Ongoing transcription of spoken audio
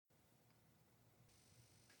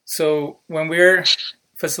So when we're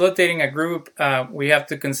facilitating a group, we have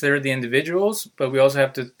to consider the individuals, but we also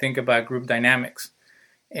have to think about group dynamics.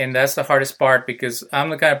 And that's the hardest part because I'm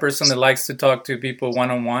the kind of person that likes to talk to people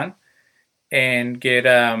one on one and get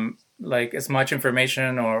like as much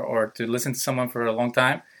information or to listen to someone for a long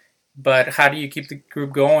time. But how do you keep the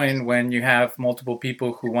group going when you have multiple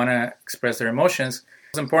people who want to express their emotions?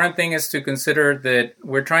 The most important thing is to consider that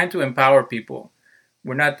we're trying to empower people.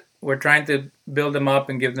 We're trying to build them up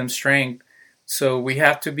and give them strength. So we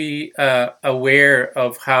have to be aware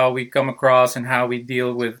of how we come across and how we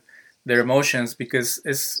deal with their emotions, because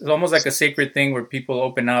it's almost like a sacred thing where people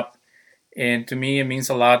open up. And to me, it means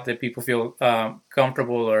a lot that people feel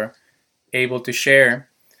comfortable or able to share.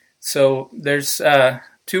 So there's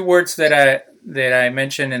two words that I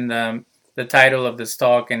mentioned in the title of this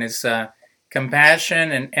talk, and it's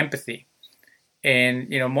compassion and empathy. And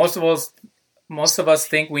most of us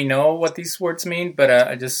think we know what these words mean,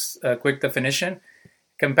 but just a quick definition.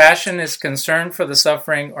 Compassion is concern for the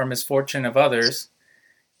suffering or misfortune of others,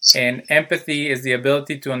 and empathy is the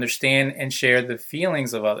ability to understand and share the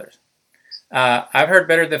feelings of others. I've heard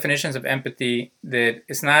better definitions of empathy that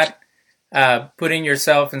it's not putting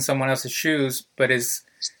yourself in someone else's shoes, but is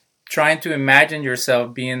trying to imagine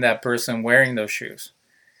yourself being that person wearing those shoes.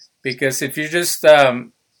 Because if you just, a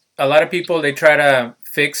lot of people, they try to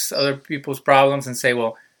fix other people's problems and say,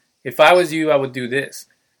 well, if I was you, I would do this.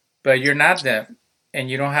 But you're not them, and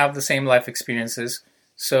you don't have the same life experiences.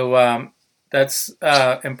 So that's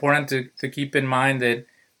important to keep in mind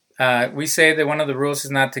that we say that one of the rules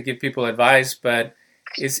is not to give people advice, but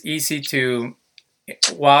it's easy to,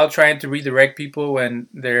 while trying to redirect people when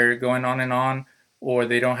they're going on and on, or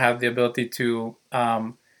they don't have the ability to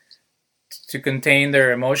contain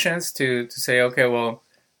their emotions, to say, okay, well,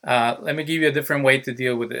 let me give you a different way to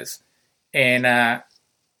deal with this. And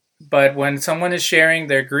but when someone is sharing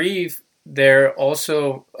their grief, they're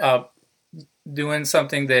also doing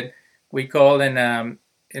something that we call in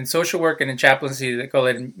social work and in chaplaincy, they call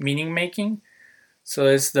it meaning making. So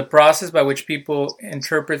it's the process by which people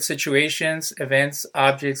interpret situations, events,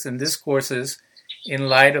 objects, and discourses in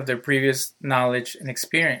light of their previous knowledge and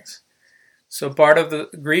experience. So part of the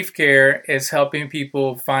grief care is helping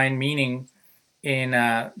people find meaning in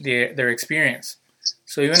their experience.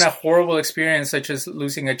 So even a horrible experience such as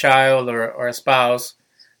losing a child or a spouse,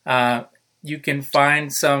 you can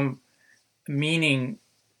find some meaning,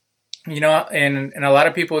 and a lot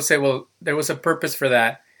of people say, well, there was a purpose for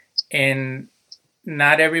that. And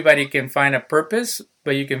not everybody can find a purpose,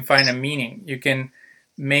 but you can find a meaning. You can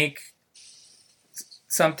make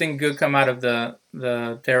something good come out of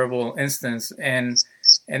the terrible instance, and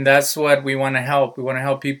that's what we want to help. We want to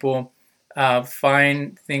help people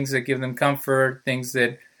find things that give them comfort, things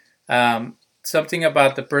that something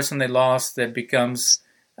about the person they lost that becomes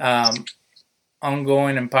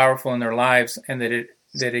ongoing and powerful in their lives, and that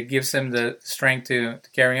it gives them the strength to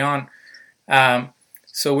carry on.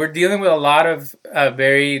 So we're dealing with a lot of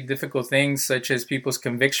very difficult things, such as people's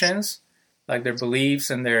convictions, like their beliefs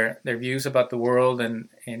and their views about the world and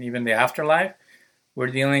even the afterlife. We're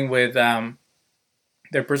dealing with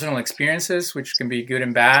their personal experiences, which can be good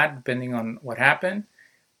and bad, depending on what happened.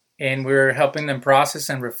 And we're helping them process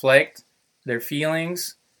and reflect their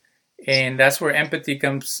feelings. And that's where empathy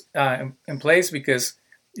comes in place, because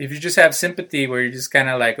if you just have sympathy, where you're just kind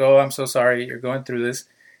of like, oh, I'm so sorry you're going through this,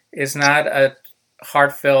 it's not a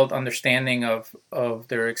heartfelt understanding of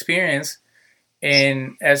their experience.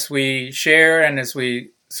 And as we share and as we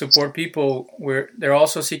support people, they're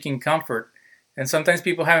also seeking comfort. And sometimes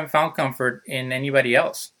people haven't found comfort in anybody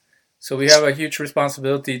else. So we have a huge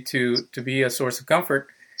responsibility to be a source of comfort.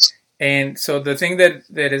 And so the thing that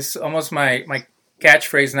is almost my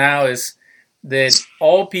catchphrase now is that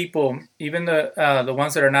all people, even the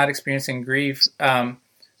ones that are not experiencing grief,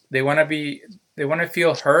 they want to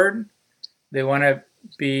feel heard. They want to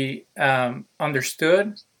be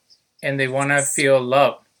understood, and they want to feel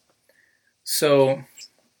loved. So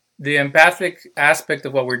the empathic aspect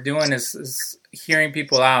of what we're doing is hearing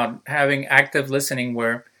people out, having active listening,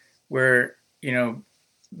 where we're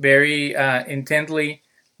very intently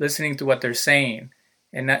listening to what they're saying,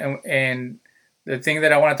 and the thing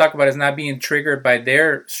that I want to talk about is not being triggered by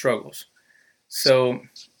their struggles. So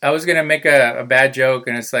I was gonna make a bad joke,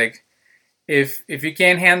 and it's like, if you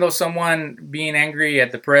can't handle someone being angry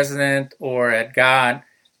at the president or at God,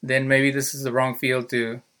 then maybe this is the wrong field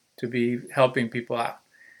to be helping people out,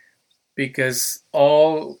 because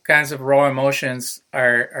all kinds of raw emotions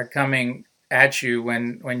are coming at you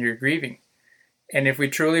when you're grieving. And if we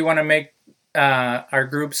truly want to make our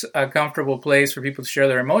groups a comfortable place for people to share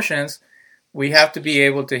their emotions, we have to be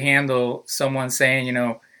able to handle someone saying,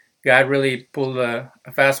 God really pulled a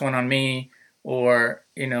fast one on me, or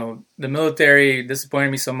the military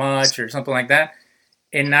disappointed me so much, or something like that,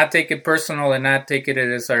 and not take it personal and not take it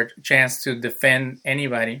as our chance to defend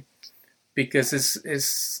anybody, because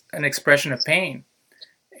it's an expression of pain.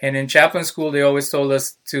 And in chaplain school, they always told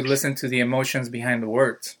us to listen to the emotions behind the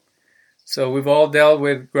words. So we've all dealt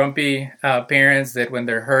with grumpy parents that when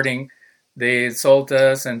they're hurting, they insult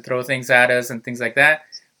us and throw things at us and things like that.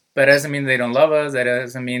 But that doesn't mean they don't love us. That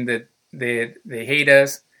doesn't mean that they hate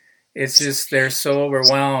us. It's just they're so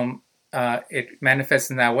overwhelmed. It manifests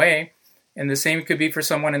in that way. And the same could be for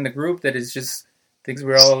someone in the group that is just thinks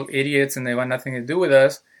we're all idiots and they want nothing to do with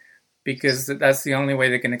us, because that's the only way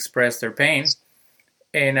they can express their pain.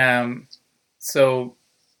 And so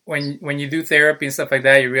when you do therapy and stuff like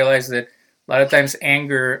that, you realize that a lot of times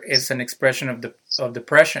anger is an expression of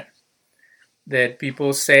depression, that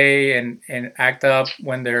people say and act up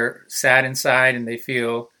when they're sad inside and they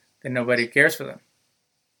feel that nobody cares for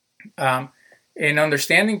them. And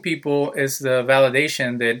understanding people is the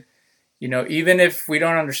validation that, even if we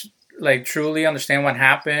don't truly understand what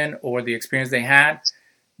happened or the experience they had,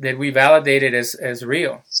 that we validate it as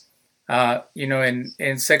real.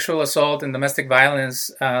 In sexual assault and domestic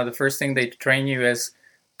violence, the first thing they train you is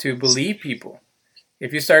to believe people.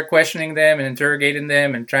 If you start questioning them and interrogating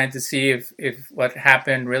them and trying to see if what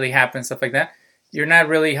happened really happened, stuff like that, you're not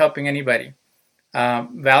really helping anybody.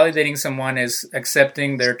 Validating someone is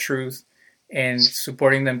accepting their truth and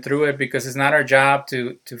supporting them through it, because it's not our job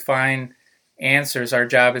to find answers. Our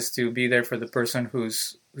job is to be there for the person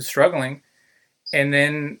who's struggling. And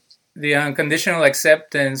then the unconditional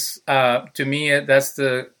acceptance, to me, that's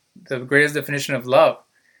the greatest definition of love.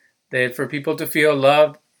 That for people to feel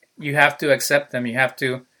loved, you have to accept them. You have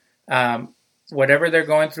to, whatever they're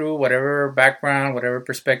going through, whatever background, whatever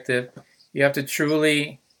perspective, you have to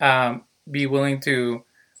truly be willing to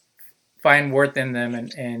find worth in them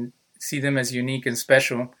and see them as unique and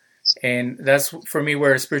special. And that's, for me,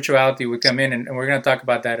 where spirituality would come in, and we're going to talk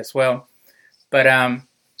about that as well. But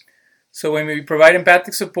so when we provide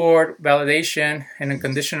empathic support, validation, and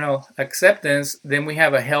unconditional acceptance, then we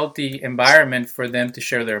have a healthy environment for them to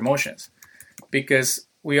share their emotions. Because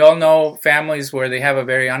we all know families where they have a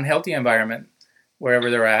very unhealthy environment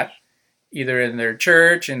wherever they're at, either in their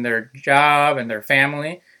church, in their job, in their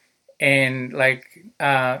family. And like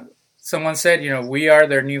someone said, we are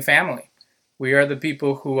their new family. We are the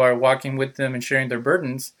people who are walking with them and sharing their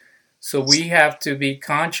burdens. So we have to be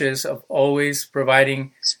conscious of always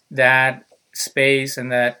providing that space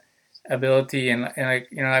and that ability. And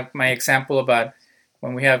like my example about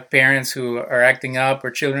when we have parents who are acting up or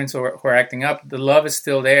children who are acting up, the love is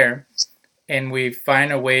still there, and we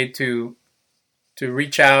find a way to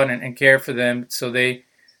reach out and care for them so they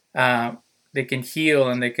can heal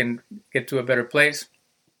and they can get to a better place.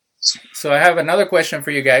 So I have another question for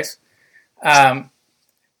you guys.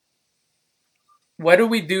 What do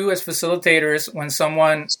we do as facilitators when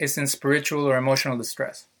someone is in spiritual or emotional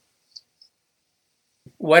distress?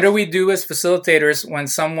 What do we do as facilitators when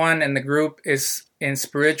someone in the group is in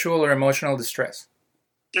spiritual or emotional distress?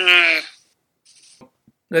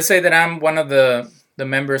 Let's say that I'm one of the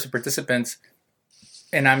members or participants,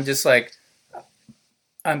 and I'm just like,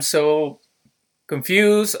 I'm so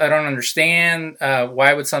confused. I don't understand.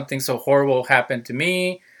 Why would something so horrible happen to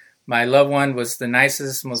me? My loved one was the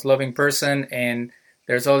nicest, most loving person, and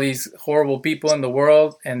there's all these horrible people in the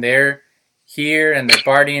world, and they're here and they're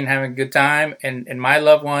partying, having a good time, and my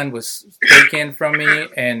loved one was taken from me,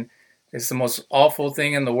 and it's the most awful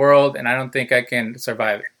thing in the world, and I don't think I can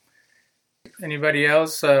survive it. Anybody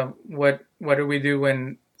else? What do we do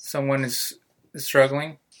when someone is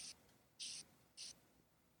struggling?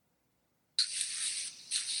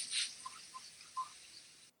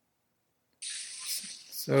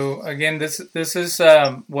 So again, this is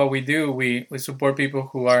what we do. We support people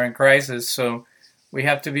who are in crisis. So we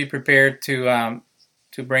have to be prepared to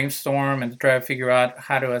brainstorm and to try to figure out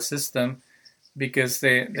how to assist them, because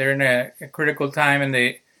they're in a critical time,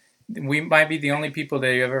 and we might be the only people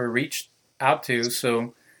they ever reached out to.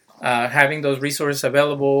 So having those resources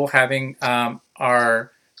available, having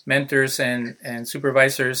our mentors and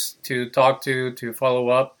supervisors to talk to follow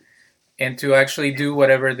up, and to actually do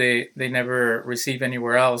whatever they never receive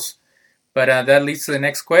anywhere else. But that leads to the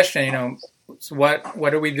next question. So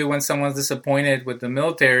what do we do when someone's disappointed with the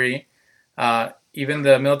military, even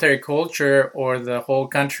the military culture, or the whole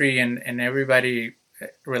country and everybody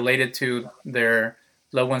related to their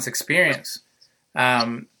loved one's experience?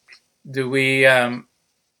 Do we?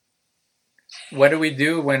 What do we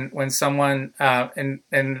do when someone?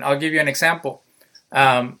 And I'll give you an example.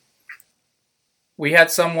 We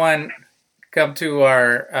had someone come to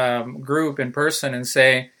our group in person and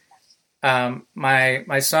say,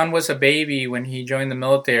 my son was a baby when he joined the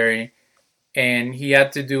military, and he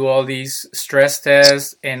had to do all these stress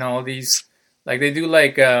tests and all these, like they do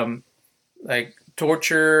like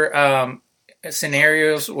torture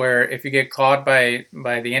scenarios where if you get caught by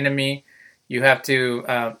the enemy, you have to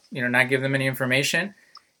not give them any information.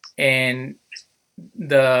 And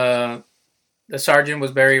the the sergeant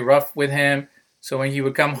was very rough with him. So when he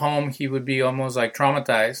would come home, he would be almost like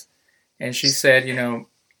traumatized. And she said,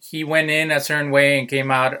 he went in a certain way and came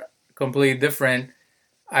out completely different.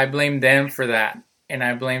 I blame them for that, and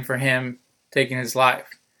I blame for him taking his life.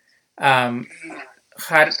 Um,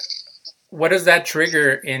 what does that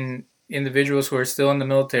trigger in individuals who are still in the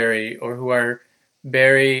military or who are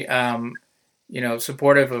very,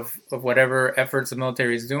 supportive of whatever efforts the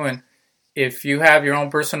military is doing? If you have your own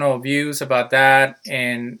personal views about that,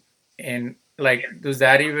 and like, does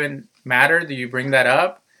that even matter? Do you bring that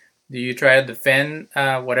up? Do you try to defend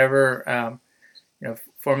whatever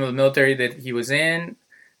form of the military that he was in?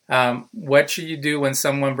 What should you do when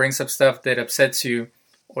someone brings up stuff that upsets you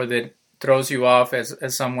or that throws you off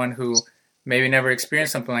as someone who maybe never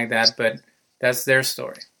experienced something like that, but that's their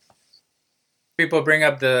story? People bring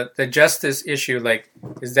up the justice issue, like,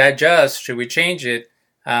 is that just? Should we change it?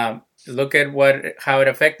 Look at how it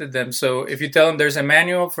affected them. So if you tell them there's a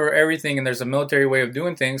manual for everything and there's a military way of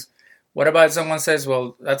doing things, what about someone says,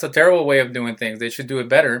 well, that's a terrible way of doing things, they should do it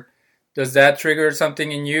better? Does that trigger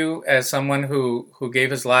something in you as someone who gave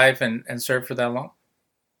his life and served for that long?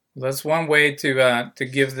 That's one way to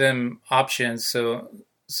give them options, so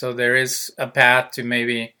there is a path to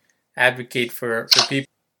maybe advocate for people.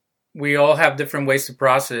 We all have different ways to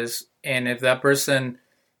process, and if that person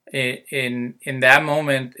in that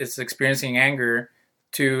moment is experiencing anger,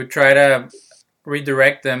 to try to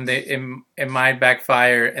redirect them, it might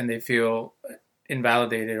backfire and they feel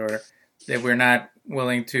invalidated, or that we're not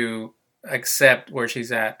willing to accept where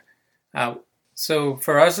she's at. So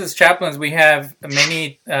for us as chaplains, we have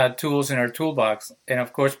many tools in our toolbox, and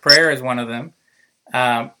of course prayer is one of them,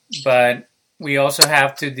 but we also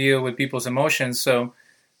have to deal with people's emotions. So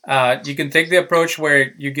you can take the approach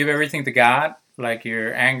where you give everything to God, like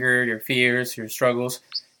your anger, your fears, your struggles,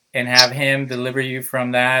 and have Him deliver you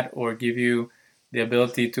from that, or give you the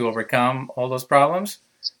ability to overcome all those problems.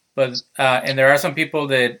 But and there are some people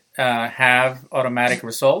that have automatic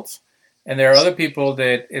results, and there are other people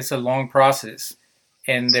that it's a long process,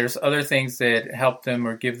 and there's other things that help them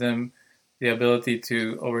or give them the ability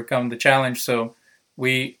to overcome the challenge. So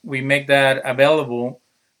we make that available.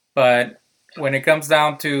 But when it comes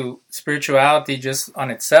down to spirituality just on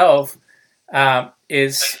itself,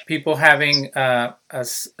 is people having a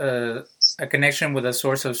connection with a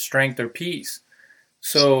source of strength or peace.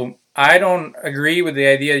 So I don't agree with the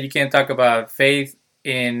idea that you can't talk about faith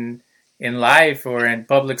in life or in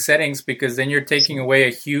public settings, because then you're taking away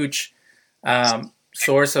a huge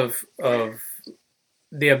source of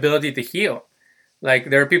the ability to heal. Like,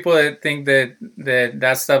 there are people that think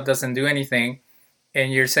that stuff doesn't do anything,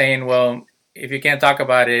 and you're saying, well, if you can't talk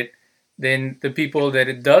about it, then the people that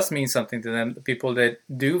it does mean something to them, the people that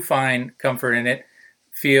do find comfort in it,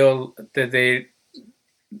 feel that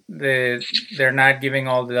they're not giving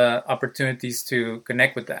all the opportunities to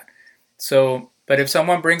connect with that. So, but if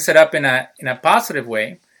someone brings it up in a positive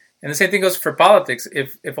way, and the same thing goes for politics.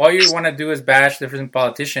 If all you want to do is bash different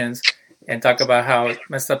politicians and talk about how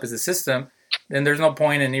messed up is the system, then there's no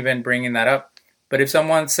point in even bringing that up. But if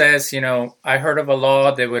someone says, I heard of a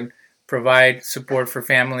law that would provide support for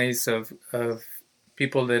families of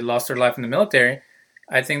people that lost their life in the military,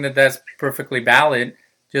 I think that that's perfectly valid.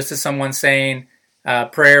 Just as someone saying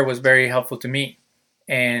prayer was very helpful to me,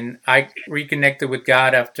 and I reconnected with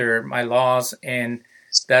God after my loss, and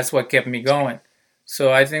that's what kept me going.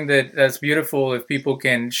 So I think that that's beautiful if people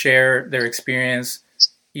can share their experience,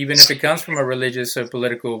 even if it comes from a religious or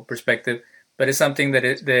political perspective, but it's something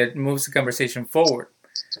that moves the conversation forward.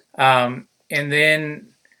 And then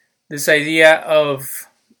this idea of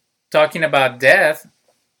talking about death,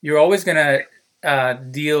 you're always going to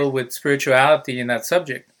deal with spirituality in that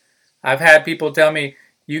subject. I've had people tell me,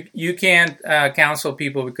 you can't counsel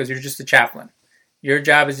people because you're just a chaplain. Your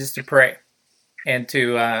job is just to pray and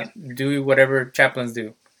to do whatever chaplains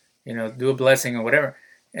do, do a blessing or whatever.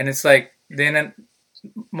 And it's like, then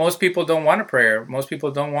most people don't want a prayer. Most people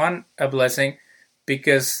don't want a blessing,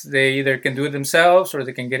 because they either can do it themselves or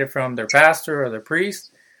they can get it from their pastor or their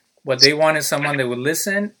priest. What they want is someone that would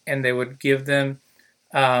listen, and they would give them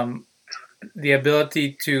the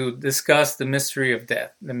ability to discuss the mystery of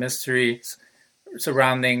death, the mystery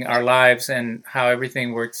surrounding our lives and how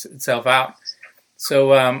everything works itself out.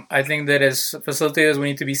 So I think that as facilitators, we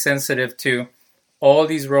need to be sensitive to all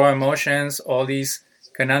these raw emotions, all these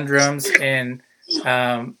conundrums, and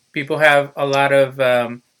people have a lot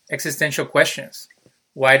of existential questions.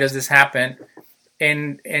 Why does this happen?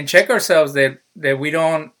 And check ourselves that we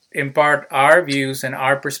don't impart our views and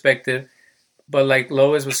our perspective, but like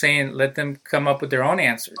Lois was saying, let them come up with their own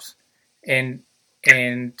answers, and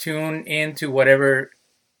and tune into whatever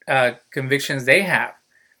convictions they have,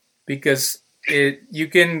 because you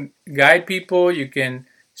can guide people, you can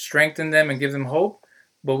strengthen them and give them hope,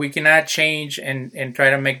 but we cannot change and try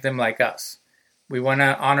to make them like us. We want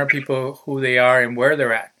to honor people who they are and where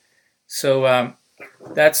they're at. So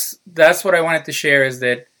that's what I wanted to share, is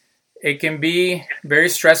that it can be very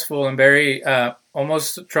stressful and very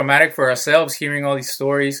almost traumatic for ourselves hearing all these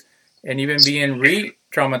stories, and even being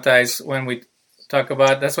re-traumatized when we talk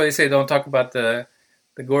about. That's why they say don't talk about the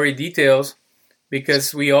gory details,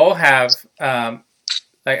 because we all have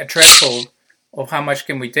like a threshold of how much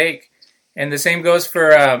can we take, and the same goes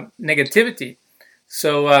for negativity.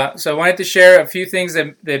 So I wanted to share a few things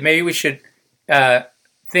that maybe we should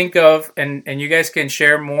think of, and you guys can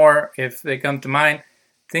share more if they come to mind.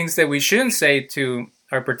 Things that we shouldn't say to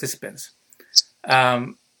our participants.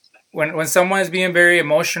 When someone is being very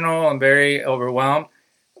emotional and very overwhelmed,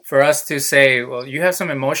 for us to say, well, you have some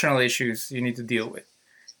emotional issues you need to deal with.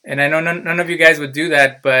 And I know none of you guys would do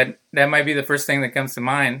that, but that might be the first thing that comes to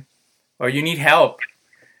mind. Or you need help.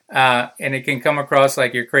 And it can come across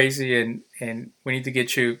like you're crazy and we need to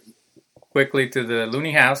get you quickly to the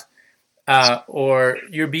loony house. Or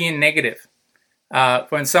you're being negative.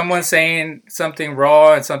 When someone's saying something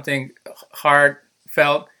raw and something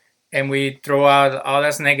heartfelt, and we throw out, oh,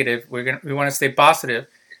 that's negative, we want to stay positive.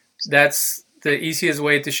 That's the easiest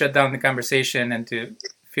way to shut down the conversation and to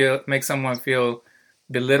make someone feel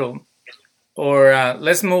belittled. Or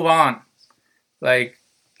let's move on. Like,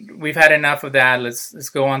 we've had enough of that. Let's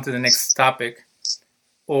go on to the next topic.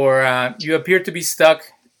 Or you appear to be stuck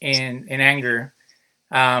in anger.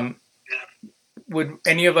 Would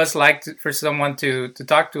any of us like for someone to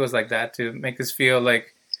talk to us like that, to make us feel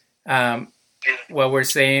like what we're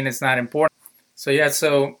saying is not important? So yeah,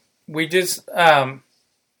 so we just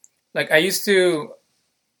like I used to,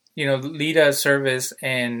 lead a service,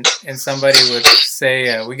 and somebody would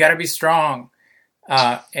say, "We got to be strong,"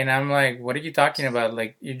 and I'm like, "What are you talking about?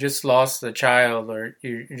 Like, you just lost a child, or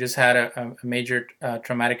you just had a major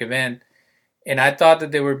traumatic event." And I thought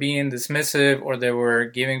that they were being dismissive, or they were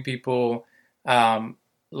giving people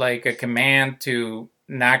like a command to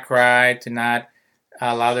not cry, to not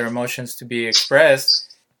allow their emotions to be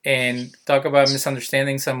expressed, and talk about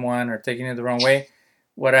misunderstanding someone or taking it the wrong way.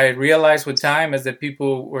 What I realized with time is that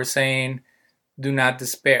people were saying, do not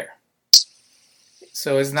despair.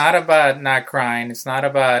 So it's not about not crying. It's not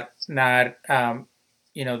about not,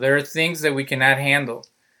 there are things that we cannot handle.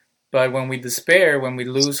 But when we despair, when we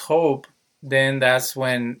lose hope, then that's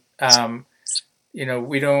when,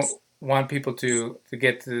 we don't want people to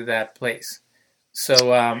get to that place.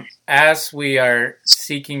 So as we are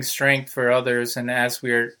seeking strength for others, and as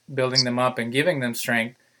we are building them up and giving them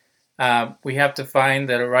strength, we have to find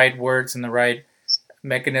the right words and the right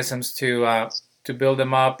mechanisms to build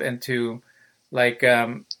them up, and to, like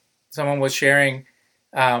someone was sharing,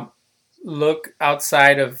 look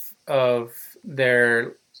outside of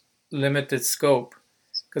their limited scope,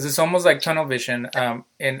 because it's almost like tunnel vision.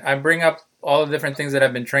 And I bring up all the different things that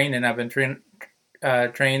I've been trained in. I've been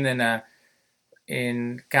trained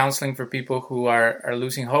in counseling for people who are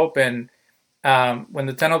losing hope, and when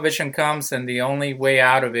the tunnel vision comes and the only way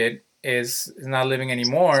out of it is not living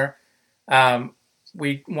anymore,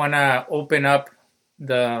 we want to open up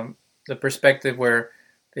the perspective where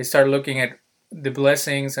they start looking at the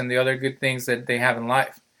blessings and the other good things that they have in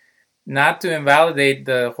life. Not to invalidate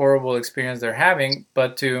the horrible experience they're having,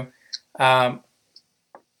 but to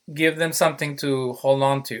give them something to hold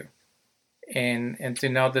on to, and to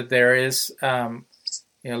know that there is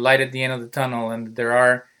light at the end of the tunnel, and there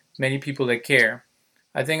are many people that care.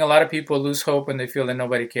 I think a lot of people lose hope when they feel that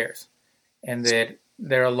nobody cares and that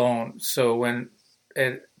they're alone. So when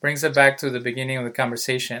it brings it back to the beginning of the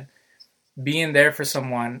conversation, being there for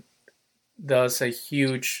someone does a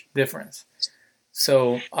huge difference.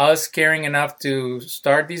 So us caring enough to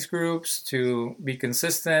start these groups, to be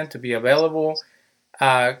consistent, to be available,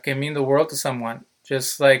 can mean the world to someone.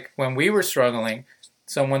 Just like when we were struggling,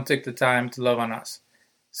 someone took the time to love on us.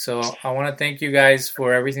 So I want to thank you guys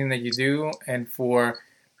for everything that you do, and for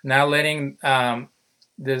not letting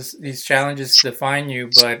these challenges define you,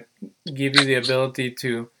 but give you the ability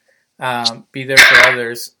to be there for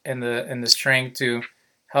others, and the strength to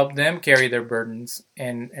help them carry their burdens,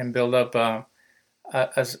 and build up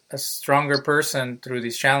a stronger person through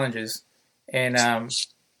these challenges. And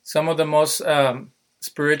some of the most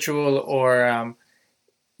spiritual or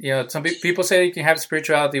some people say you can have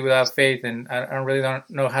spirituality without faith, and I really don't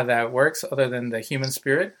know how that works other than the human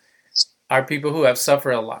spirit, are people who have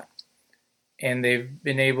suffered a lot and they've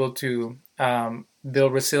been able to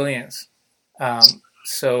build resilience.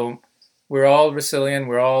 So we're all resilient.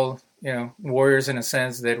 We're all, warriors in a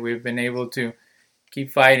sense that we've been able to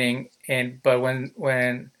keep fighting. But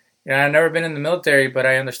when I've never been in the military, but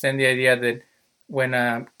I understand the idea that when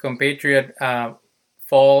a compatriot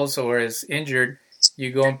falls or is injured,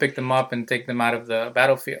 you go and pick them up and take them out of the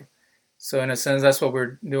battlefield. So in a sense, that's what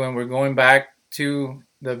we're doing. We're going back to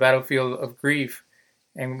the battlefield of grief,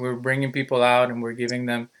 and we're bringing people out, and we're giving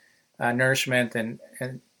them nourishment and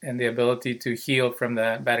the ability to heal from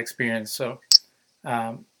the bad experience. So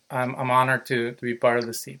I'm honored to be part of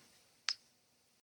this team.